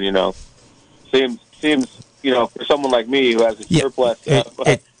propane going, Seems, for someone like me who has a surplus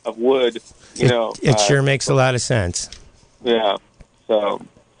of wood, It sure makes a lot of sense. Yeah, so...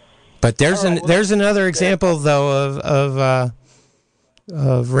 But there's another example, though,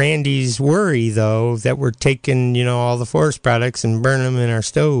 of Randy's worry, though, that we're taking, all the forest products and burning them in our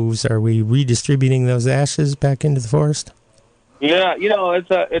stoves. Are we redistributing those ashes back into the forest? Yeah,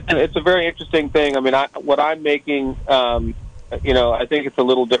 it's a very interesting thing. I mean, what I'm making, I think it's a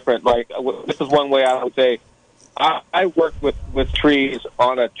little different. Like, this is one way I would say I work with trees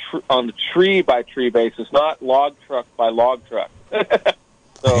on a tree by tree basis, not log truck by log truck.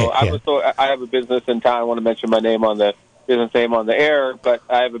 So I have a business in town. I want to mention my name on the business name on the air, but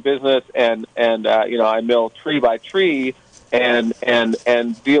I have a business and I mill tree by tree and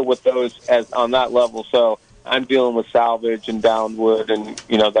deal with those as on that level. So I'm dealing with salvage and downed wood and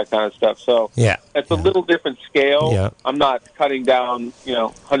that kind of stuff. So it's a little different scale. Yeah. I'm not cutting down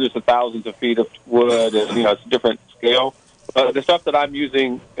hundreds of thousands of feet of wood, and it's a different scale. But the stuff that I'm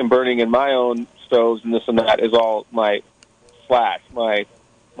using and burning in my own stoves and this and that is all my slash, my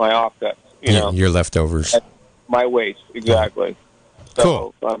offcuts. Your leftovers. My waste, exactly.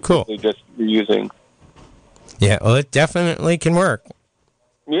 So Cool. I'm simply just reusing. Yeah, well, it definitely can work.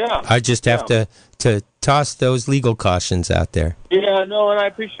 Yeah. I just have to toss those legal cautions out there. Yeah, no, and I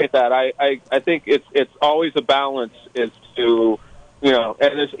appreciate that. I think it's always a balance is to, and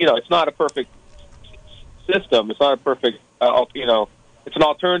it's not a perfect system. It's not a perfect, it's an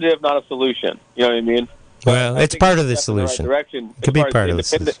alternative, not a solution. You know what I mean? Well, it's part of the solution. Direction. It could be part of the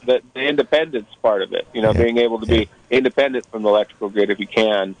solution. The independence part of it, being able to be independent from the electrical grid if you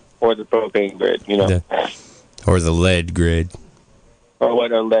can, or the propane grid, or the lead grid. Or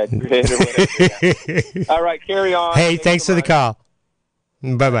what a lead grid or whatever. All right, carry on. Hey, thanks for the call.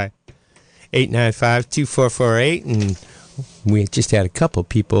 Bye-bye. 895-2448, and we just had a couple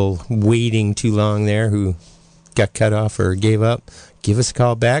people waiting too long there who got cut off or gave up. Give us a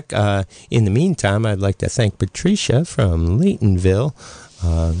call back. In the meantime, I'd like to thank Patricia from Laytonville.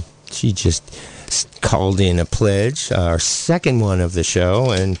 She just called in a pledge, our second one of the show,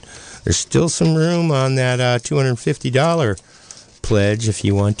 and there's still some room on that $250 pledge if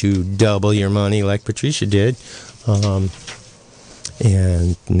you want to double your money like Patricia did.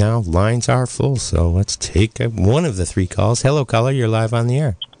 And now lines are full, so let's take one of the three calls. Hello, caller. You're live on the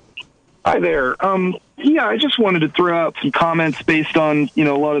air. Hi there. I just wanted to throw out some comments based on, a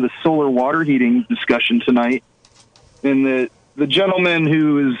lot of the solar water heating discussion tonight. And the gentleman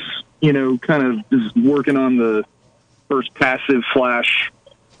who is, kind of is working on the first passive flash,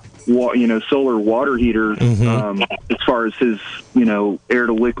 solar water heater, as far as his, air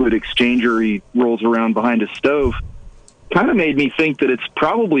to liquid exchanger he rolls around behind his stove, kind of made me think that it's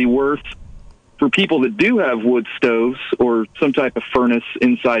probably worth for people that do have wood stoves or some type of furnace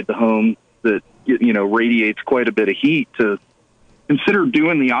inside the home that, radiates quite a bit of heat to consider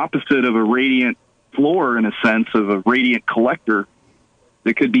doing the opposite of a radiant floor, in a sense of a radiant collector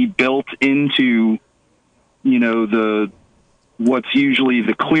that could be built into, what's usually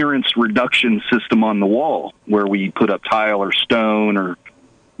the clearance reduction system on the wall, where we put up tile or stone or,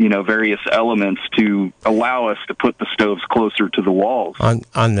 various elements to allow us to put the stoves closer to the walls.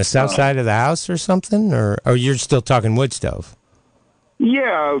 On the south side of the house or something? Or you're still talking wood stove?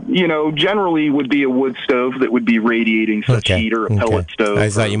 Yeah, generally would be a wood stove that would be radiating such heat, or a pellet stove. I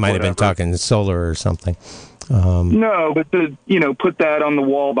thought you might have been talking solar or something. No, but to, put that on the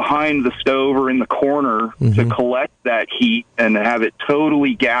wall behind the stove or in the corner to collect that heat and have it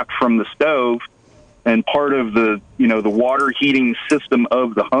totally gapped from the stove and part of the, the water heating system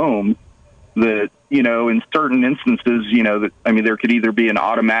of the home, that, in certain instances, there could either be an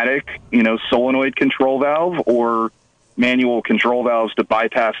automatic, solenoid control valve or manual control valves to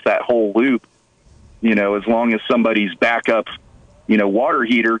bypass that whole loop, as long as somebody's backup, water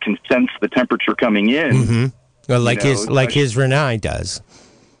heater can sense the temperature coming in. Mm-hmm. Well, like his Rinnai does.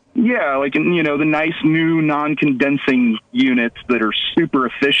 Yeah, like, the nice new non-condensing units that are super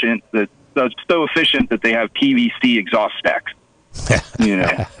efficient, so efficient that they have PVC exhaust stacks, and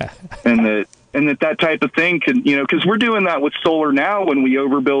that type of thing can, because we're doing that with solar now when we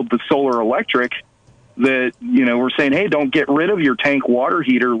overbuild the solar electric, that, we're saying, hey, don't get rid of your tank water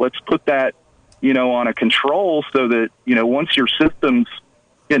heater. Let's put that, on a control so that, once your system's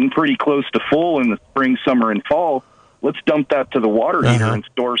getting pretty close to full in the spring, summer, and fall, let's dump that to the water heater and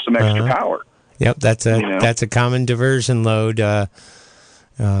store some extra power. Yep, that's a common diversion load. I've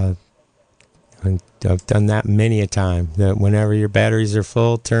done that many a time. That whenever your batteries are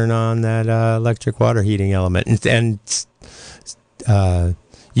full, turn on that electric water heating element. And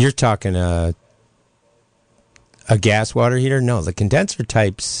you're talking a gas water heater? No, the condenser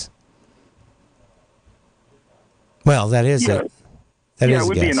types. Well, that is it. It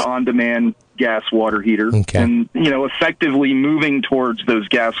would be an on-demand gas water heater. Okay. And, effectively moving towards those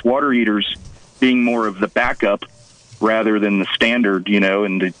gas water heaters being more of the backup rather than the standard,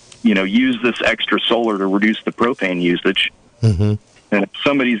 and to, use this extra solar to reduce the propane usage. Mm-hmm. And if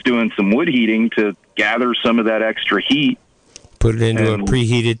somebody's doing some wood heating to gather some of that extra heat. Put it into a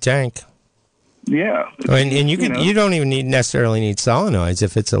preheated tank. Yeah. And you don't even necessarily need solenoids.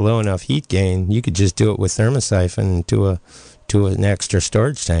 If it's a low enough heat gain, you could just do it with thermosiphon to an extra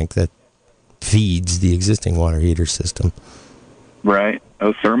storage tank that feeds the existing water heater system. Right.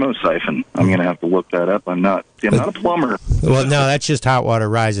 Oh, thermosiphon. I'm going to have to look that up. I'm not a plumber. Well, no, that's just hot water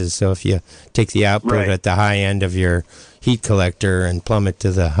rises. So if you take the output at the high end of your heat collector and plumb it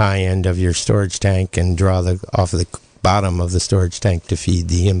to the high end of your storage tank and draw off of the bottom of the storage tank to feed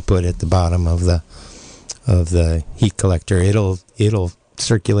the input at the bottom of the heat collector, it'll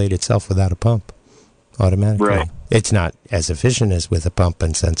circulate itself without a pump automatically. Right. It's not as efficient as with a pump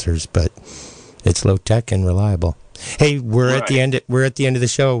and sensors, but it's low tech and reliable. Hey, we're at the end of the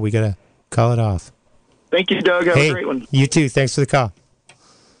show. We gotta call it off. Thank you, Doug. Have a great one. You too. Thanks for the call.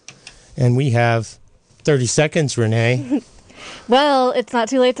 And we have 30 seconds, Renee. Well, it's not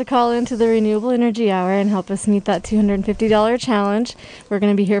too late to call into the Renewable Energy Hour and help us meet that $250 challenge. We're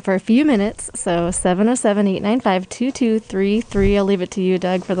going to be here for a few minutes, so 707-895-2233. I'll leave it to you,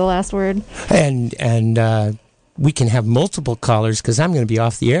 Doug, for the last word. And we can have multiple callers because I'm going to be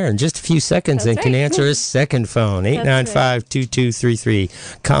off the air in just a few seconds and can answer a second phone,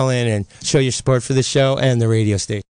 895-2233. Call in and show your support for the show and the radio station.